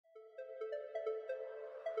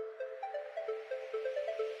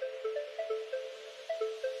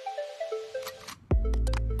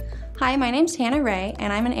Hi, my name's Hannah Ray,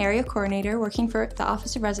 and I'm an area coordinator working for the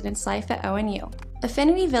Office of Residence Life at ONU.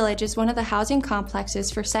 Affinity Village is one of the housing complexes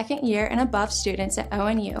for second year and above students at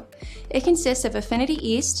ONU. It consists of Affinity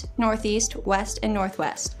East, Northeast, West, and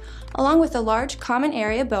Northwest, along with a large common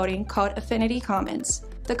area building called Affinity Commons.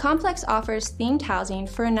 The complex offers themed housing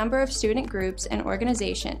for a number of student groups and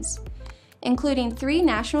organizations, including 3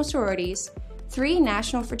 national sororities, 3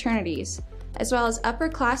 national fraternities, as well as upper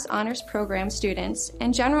class honors program students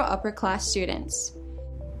and general upper class students.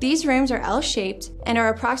 These rooms are L-shaped and are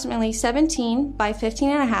approximately 17 by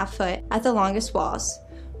 15.5 foot at the longest walls,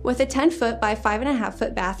 with a 10 foot by 5.5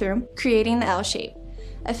 foot bathroom creating the L shape.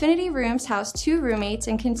 Affinity rooms house 2 roommates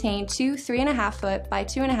and contain 2 3.5 foot by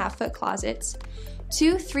 2.5 foot closets,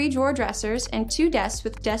 2 3-drawer dressers, and 2 desks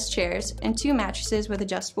with desk chairs and 2 mattresses with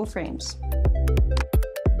adjustable frames.